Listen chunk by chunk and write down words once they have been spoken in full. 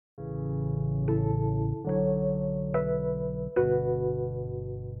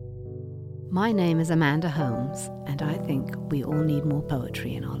My name is Amanda Holmes, and I think we all need more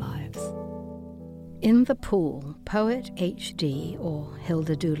poetry in our lives. In the Pool, poet H.D., or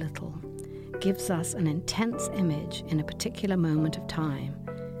Hilda Doolittle, gives us an intense image in a particular moment of time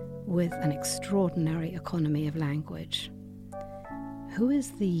with an extraordinary economy of language. Who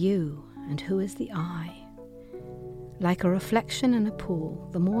is the you and who is the I? Like a reflection in a pool,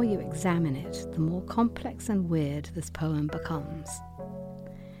 the more you examine it, the more complex and weird this poem becomes.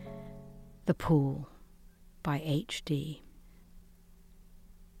 The Pool by H.D.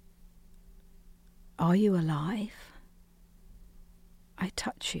 Are you alive? I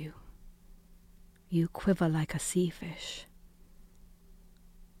touch you. You quiver like a sea fish.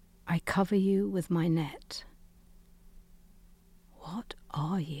 I cover you with my net. What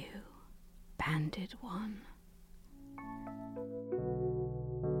are you, banded one?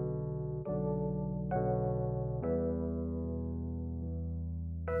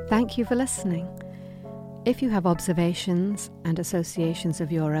 Thank you for listening. If you have observations and associations of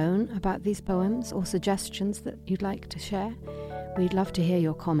your own about these poems or suggestions that you'd like to share, we'd love to hear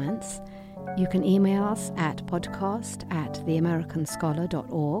your comments. You can email us at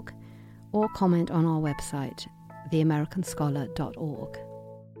podcast@theamericanscholar.org or comment on our website, theamericanscholar.org.